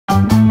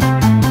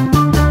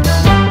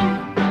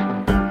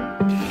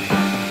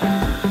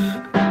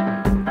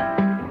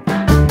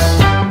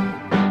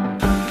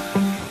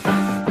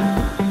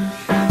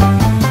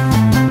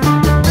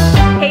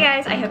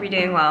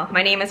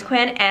my name is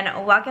Quinn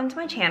and welcome to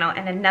my channel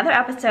and another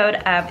episode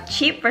of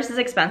Cheap versus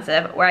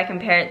Expensive, where I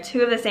compare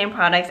two of the same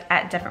products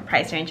at different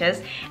price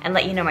ranges and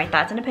let you know my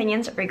thoughts and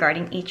opinions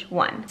regarding each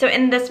one. So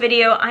in this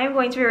video, I am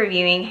going to be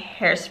reviewing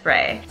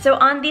hairspray. So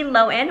on the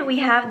low end, we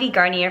have the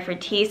Garnier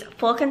Fructis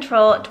Full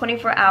Control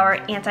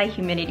 24-hour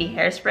anti-humidity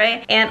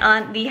hairspray, and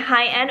on the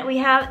high end, we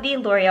have the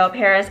L'oréal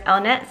Paris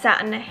Elnett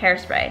Satin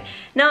hairspray.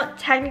 Now,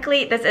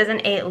 technically, this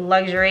isn't a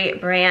luxury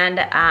brand.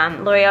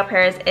 L'oréal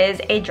Paris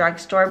is a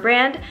drugstore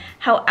brand.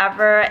 However,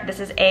 this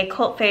is a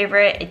cult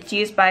favorite. It's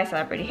used by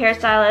celebrity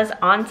hairstylists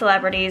on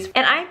celebrities,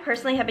 and I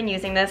personally have been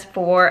using this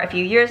for a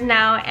few years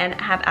now and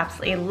have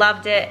absolutely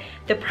loved it.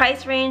 The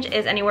price range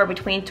is anywhere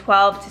between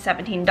 $12 to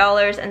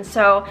 $17, and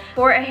so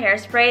for a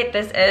hairspray,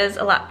 this is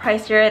a lot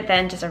pricier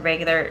than just a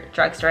regular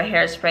drugstore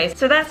hairspray.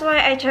 So that's why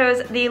I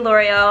chose the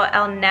L'Oréal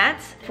Elnett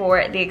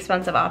for the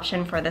expensive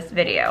option for this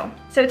video.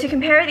 So to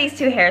compare these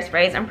two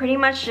hairsprays, I'm pretty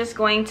much just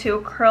going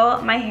to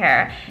curl my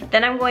hair.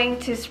 Then I'm going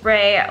to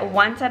spray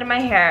one side of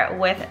my hair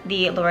with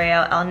the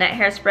L'Oréal Elnett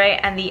hairspray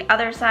and the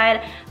other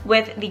side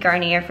with the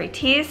Garnier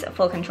Fructis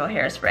Full Control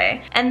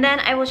hairspray. And then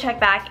I will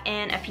check back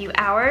in a few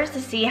hours to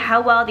see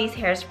how well these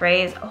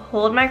hairsprays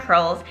hold my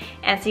curls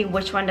and see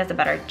which one does a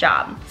better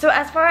job. So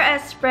as far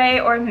as spray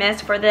or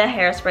mist for the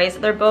hairsprays,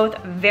 they're both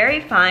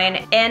very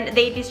fine and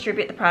they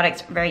distribute the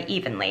products very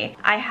evenly.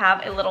 I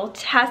have a little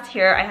test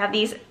here. I have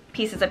these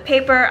pieces of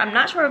paper. I'm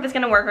not sure if it's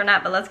gonna work or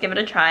not, but let's give it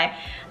a try.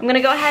 I'm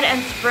gonna go ahead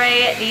and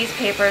spray these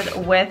papers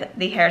with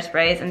the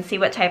hairsprays and see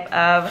what type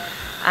of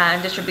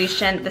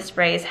distribution the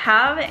sprays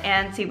have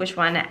and see which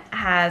one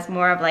has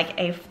more of like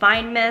a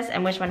fine mist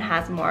and which one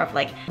has more of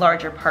like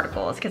larger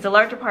particles, because the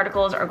larger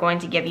particles are going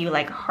to give you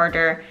like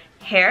harder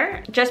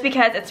hair just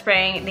because it's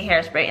spraying the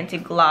hairspray into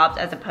globs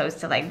as opposed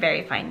to like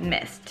very fine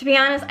mist. To be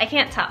honest, I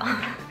can't tell.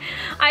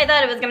 I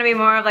thought it was gonna be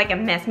more of like a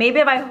mist. Maybe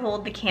if I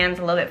hold the cans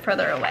a little bit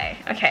further away.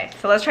 Okay,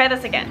 so let's try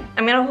this again.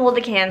 I'm gonna hold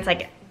the cans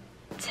like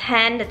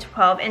 10 to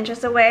 12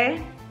 inches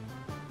away.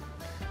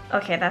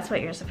 Okay, that's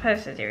what you're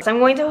supposed to do. So I'm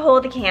going to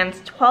hold the cans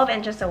 12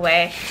 inches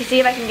away to see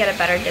if I can get a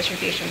better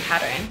distribution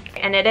pattern.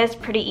 And it is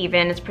pretty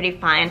even, it's pretty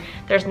fine.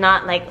 There's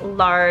not like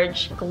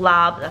large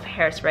globs of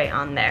hairspray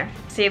on there.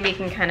 See if we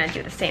can kind of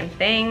do the same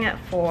thing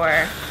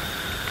for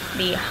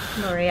the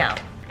L'Oreal.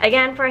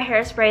 Again, for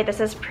hairspray, this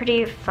is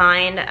pretty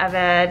fine of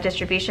a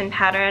distribution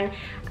pattern.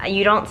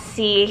 You don't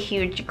see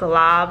huge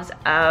globs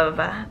of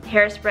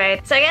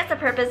hairspray. So I guess the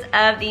purpose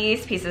of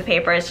these pieces of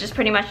paper is just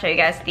pretty much show you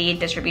guys the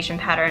distribution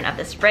pattern of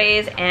the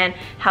sprays and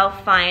how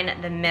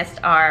fine the mists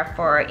are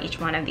for each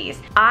one of these.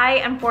 I,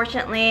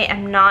 unfortunately,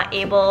 am not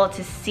able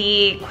to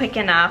see quick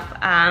enough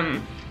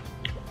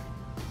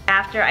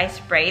after I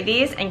spray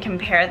these and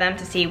compare them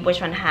to see which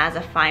one has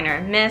a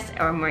finer mist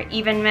or more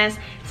even mist,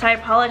 so I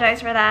apologize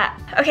for that.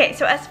 Okay,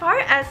 so as far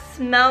as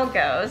smell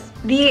goes,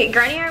 the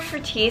Garnier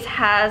Fructis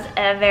has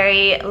a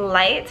very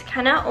light,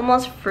 kind of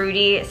almost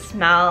fruity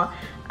smell.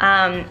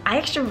 I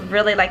actually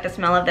really like the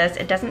smell of this.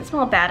 It doesn't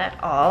smell bad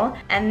at all.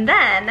 And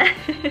then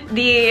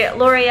the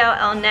L'Oréal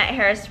Elnett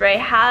hairspray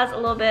has a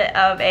little bit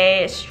of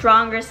a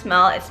stronger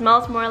smell. It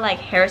smells more like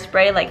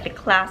hairspray, like the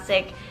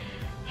classic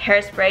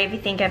hairspray if you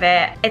think of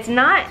it. It's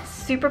not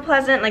super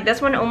pleasant. Like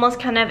this one almost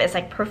kind of is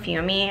like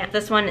perfumey.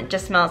 This one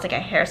just smells like a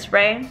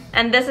hairspray.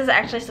 And this is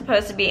actually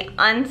supposed to be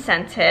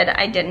unscented.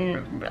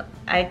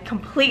 I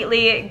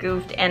completely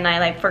goofed and I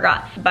like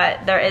forgot,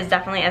 but there is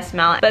definitely a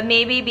smell. But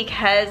maybe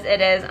because it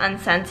is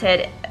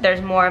unscented,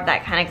 there's more of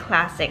that kind of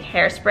classic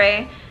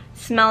hairspray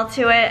smell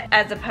to it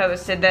as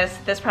opposed to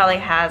this probably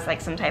has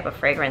like some type of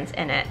fragrance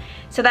in it.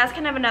 So that's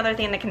kind of another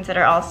thing to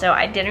consider also.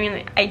 I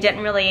didn't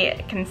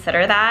really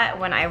consider that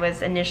when I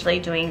was initially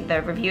doing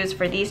the reviews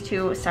for these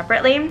two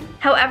separately.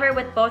 However,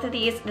 with both of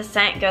these, the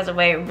scent goes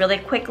away really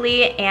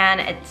quickly and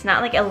it's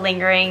not like a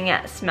lingering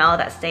smell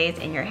that stays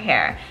in your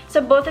hair.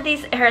 So both of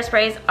these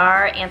hairsprays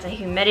are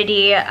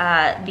anti-humidity.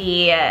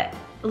 The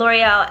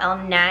L'Oréal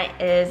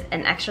Elnett is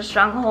an extra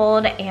strong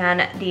hold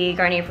and the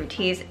Garnier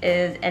Fructis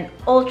is an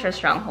ultra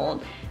strong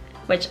hold,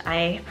 which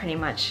I pretty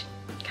much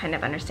kind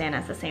of understand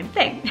as the same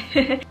thing.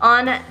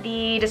 On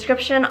the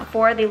description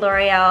for the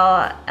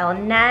L'Oréal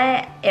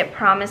Elnett, it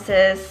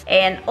promises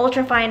an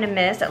ultra fine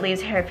mist that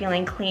leaves hair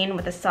feeling clean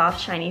with a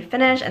soft, shiny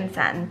finish and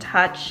satin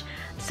touch.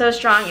 So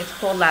strong, its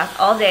hold lasts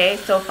all day,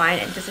 so fine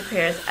it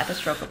disappears at the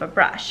stroke of a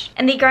brush.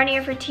 And the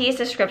Garnier Fructis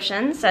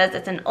description says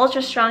it's an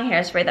ultra strong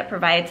hairspray that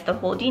provides the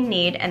hold you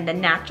need and the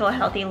natural,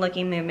 healthy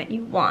looking movement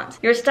you want.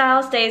 Your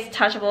style stays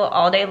touchable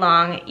all day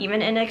long,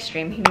 even in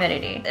extreme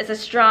humidity. It's a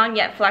strong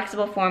yet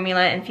flexible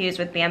formula infused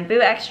with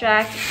bamboo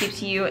extract. It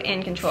keeps you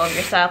in control of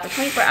your style for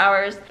 24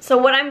 hours. So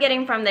what I'm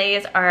getting from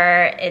these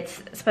are,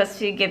 it's supposed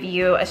to give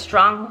you a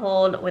strong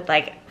hold with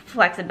like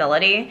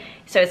flexibility.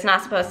 So it's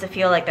not supposed to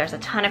feel like there's a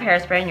ton of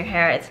hairspray in your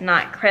hair. It's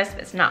not crisp,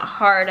 it's not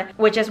hard,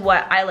 which is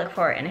what I look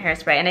for in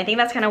hairspray. And I think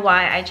that's kind of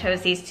why I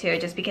chose these two,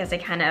 just because they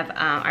kind of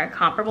are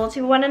comparable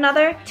to one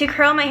another. To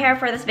curl my hair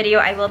for this video,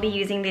 I will be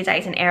using the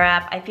Dyson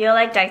Airwrap. I feel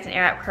like Dyson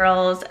Airwrap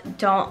curls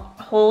don't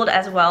hold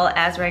as well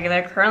as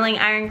regular curling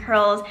iron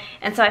curls,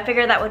 and so I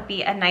figured that would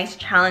be a nice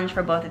challenge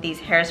for both of these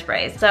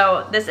hairsprays.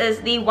 So this is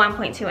the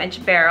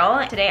 1.2-inch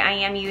barrel. Today I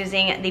am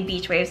using the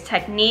Beach Waves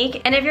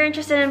technique, and if you're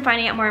interested in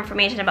finding out more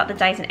information about the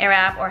Dyson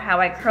Airwrap or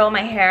how I curl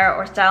my hair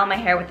or style my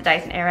hair with the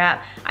Dyson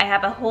Airwrap, I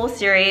have a whole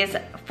series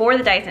for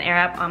the Dyson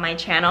Airwrap on my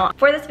channel.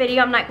 For this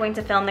video, I'm not going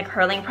to film the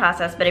curling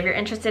process, but if you're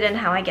interested in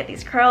how I get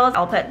these curls,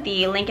 I'll put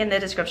the link in the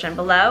description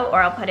below,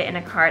 or I'll put it in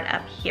a card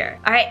up here.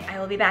 All right, I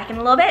will be back in a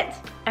little bit.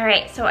 All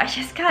right, so I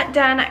just got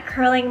done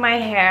curling my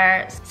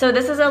hair. So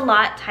this is a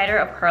lot tighter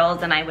of curls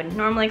than I would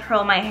normally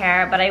curl my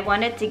hair, but I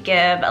wanted to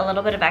give a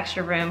little bit of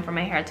extra room for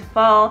my hair to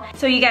fall,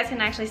 so you guys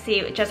can actually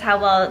see just how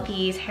well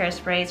these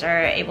hairsprays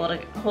are able to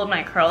hold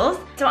my curls.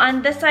 So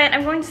on this side,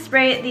 I'm going to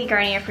spray the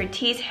Garnier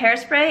Fructis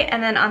hairspray,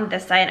 and then on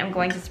this side, I'm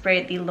going to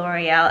spray the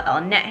L'Oreal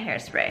Elnet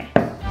hairspray.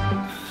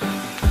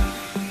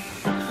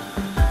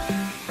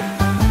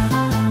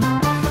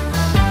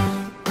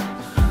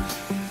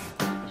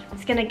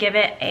 Just gonna give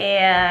it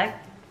a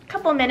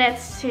couple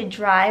minutes to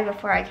dry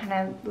before I kind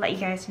of let you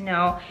guys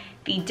know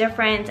the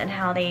difference and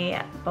how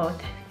they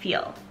both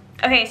feel.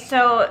 Okay,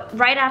 so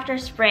right after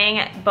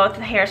spraying both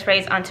the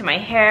hairsprays onto my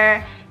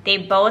hair, they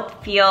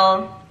both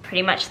feel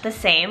pretty much the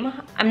same.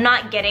 I'm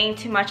not getting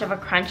too much of a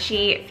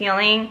crunchy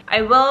feeling.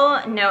 I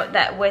will note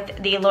that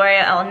with the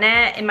L'Oreal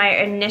Elnet, in my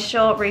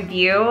initial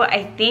review,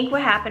 I think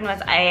what happened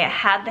was I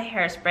had the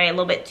hairspray a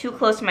little bit too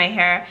close to my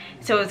hair,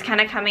 so it was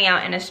kind of coming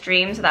out in a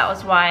stream, so that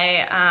was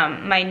why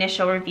my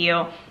initial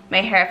review,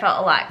 my hair felt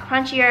a lot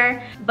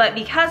crunchier. But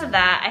because of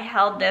that, I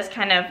held this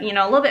kind of, you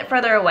know, a little bit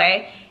further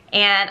away,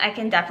 and I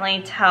can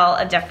definitely tell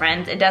a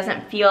difference. It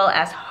doesn't feel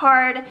as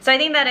hard. So I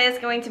think that is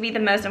going to be the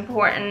most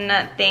important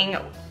thing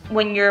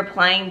when you're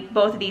applying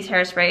both of these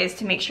hairsprays,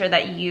 to make sure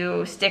that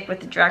you stick with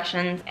the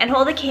directions and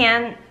hold the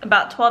can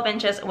about 12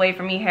 inches away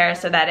from your hair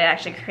so that it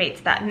actually creates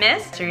that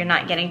mist, so you're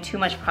not getting too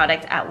much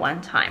product at one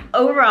time.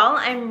 Overall,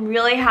 I'm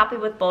really happy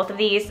with both of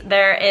these.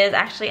 There is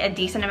actually a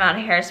decent amount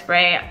of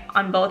hairspray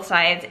on both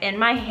sides in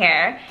my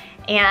hair,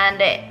 and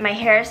my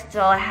hair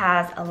still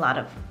has a lot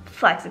of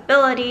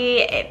flexibility.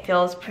 It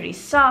feels pretty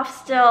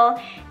soft still,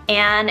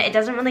 and it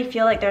doesn't really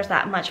feel like there's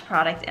that much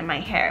product in my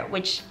hair,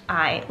 which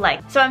I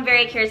like. So I'm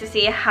very curious to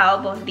see how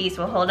both of these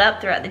will hold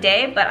up throughout the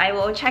day, but I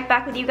will check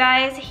back with you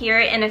guys here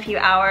in a few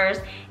hours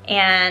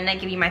and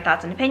give you my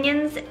thoughts and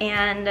opinions,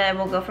 and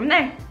we'll go from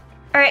there.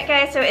 Alright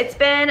guys, so it's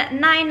been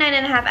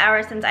 9.5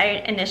 hours since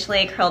I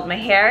initially curled my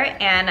hair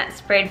and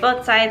sprayed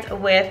both sides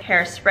with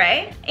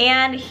hairspray,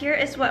 and here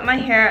is what my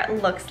hair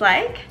looks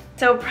like.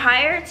 So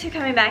prior to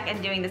coming back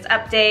and doing this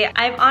update,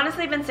 I've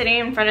honestly been sitting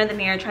in front of the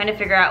mirror trying to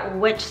figure out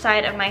which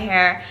side of my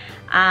hair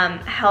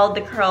held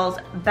the curls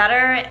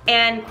better,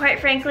 and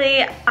quite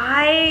frankly,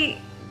 I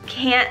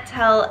can't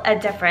tell a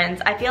difference.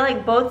 I feel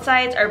like both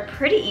sides are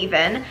pretty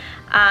even.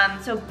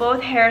 So both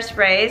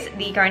hairsprays,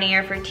 the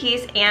Garnier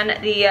Fructis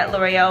and the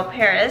L'Oréal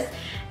Paris,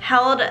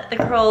 held the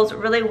curls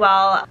really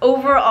well.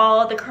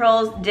 Overall, the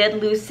curls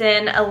did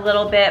loosen a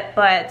little bit,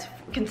 but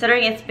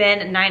considering it's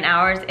been 9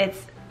 hours,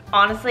 it's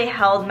honestly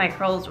held my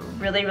curls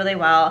really, really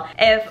well.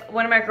 If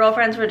one of my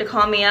girlfriends were to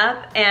call me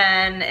up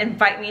and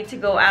invite me to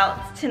go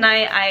out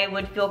tonight, I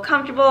would feel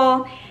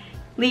comfortable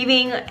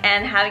leaving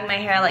and having my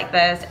hair like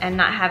this and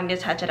not having to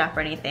touch it up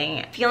or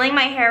anything. Feeling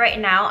my hair right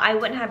now, I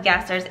wouldn't have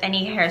guessed there's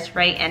any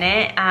hairspray in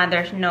it.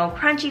 There's no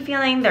crunchy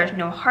feeling, there's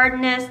no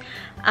hardness.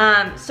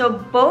 So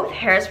both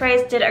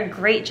hairsprays did a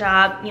great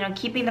job, you know,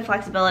 keeping the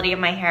flexibility of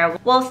my hair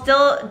while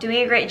still doing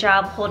a great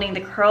job holding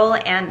the curl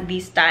and the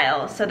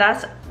style. So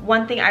that's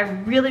one thing I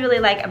really, really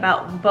like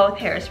about both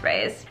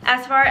hairsprays.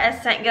 As far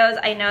as scent goes,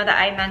 I know that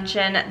I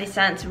mentioned the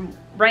scents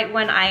right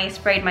when I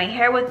sprayed my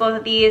hair with both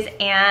of these,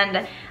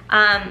 and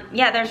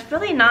yeah, there's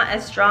really not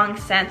a strong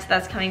scent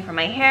that's coming from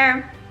my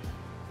hair.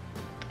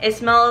 It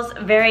smells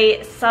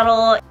very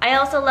subtle. I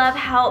also love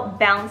how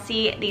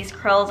bouncy these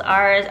curls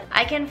are.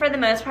 I can, for the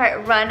most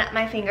part, run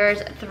my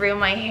fingers through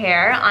my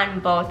hair on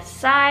both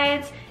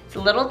sides. It's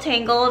a little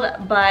tangled,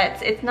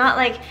 but it's not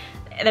like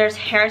there's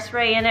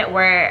hairspray in it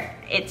where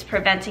it's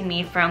preventing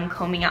me from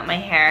combing out my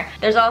hair.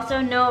 There's also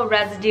no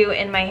residue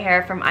in my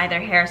hair from either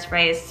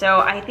hairsprays,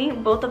 so I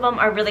think both of them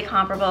are really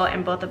comparable,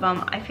 and both of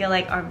them I feel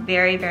like are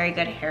very, very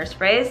good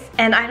hairsprays,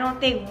 and I don't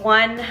think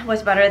one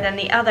was better than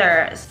the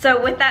other.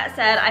 So with that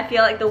said, I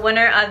feel like the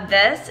winner of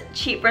this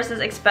cheap versus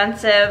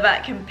expensive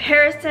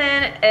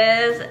comparison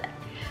is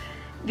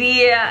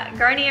the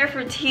Garnier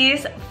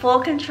Fructis Full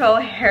Control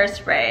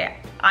hairspray.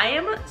 I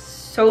am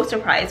so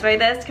surprised by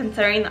this,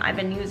 considering that I've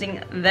been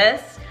using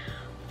this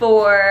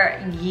for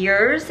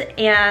years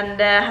and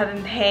have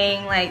been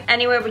paying like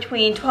anywhere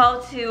between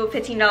 $12 to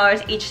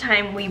 $15 each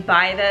time we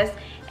buy this,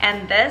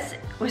 and this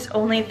was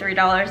only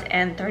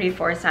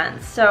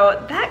 $3.34.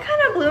 So that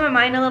kind of blew my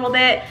mind a little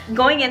bit.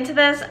 Going into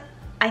this,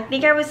 I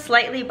think I was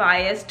slightly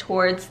biased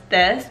towards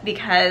this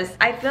because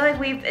I feel like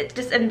we've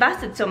just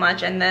invested so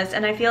much in this,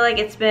 and I feel like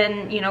it's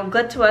been, you know,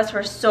 good to us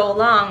for so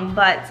long,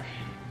 but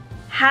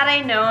had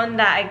I known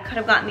that I could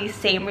have gotten these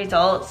same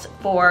results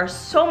for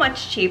so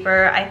much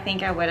cheaper, I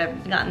think I would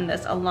have gotten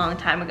this a long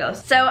time ago.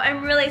 So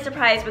I'm really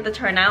surprised with the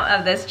turnout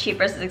of this cheap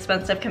versus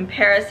expensive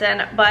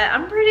comparison, but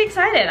I'm pretty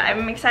excited.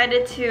 I'm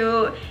excited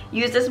to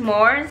use this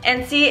more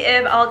and see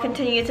if I'll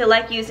continue to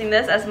like using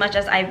this as much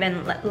as I've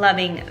been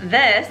loving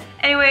this.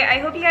 Anyway, I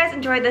hope you guys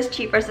enjoyed this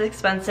cheap versus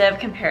expensive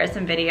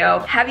comparison video.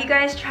 Have you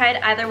guys tried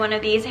either one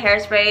of these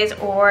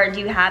hairsprays, or do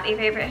you have a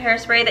favorite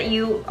hairspray that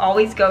you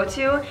always go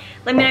to?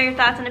 Let me know your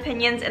thoughts and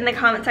opinions in the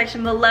comment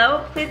section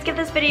below. Please give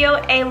this video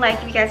a like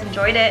if you guys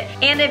enjoyed it.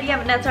 And if you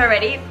haven't done so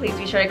already, please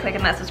be sure to click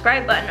on that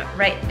subscribe button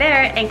right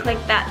there and click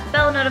that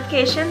bell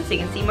notification so you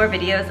can see more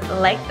videos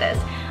like this.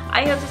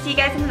 I hope to see you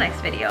guys in the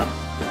next video.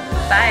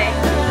 Bye!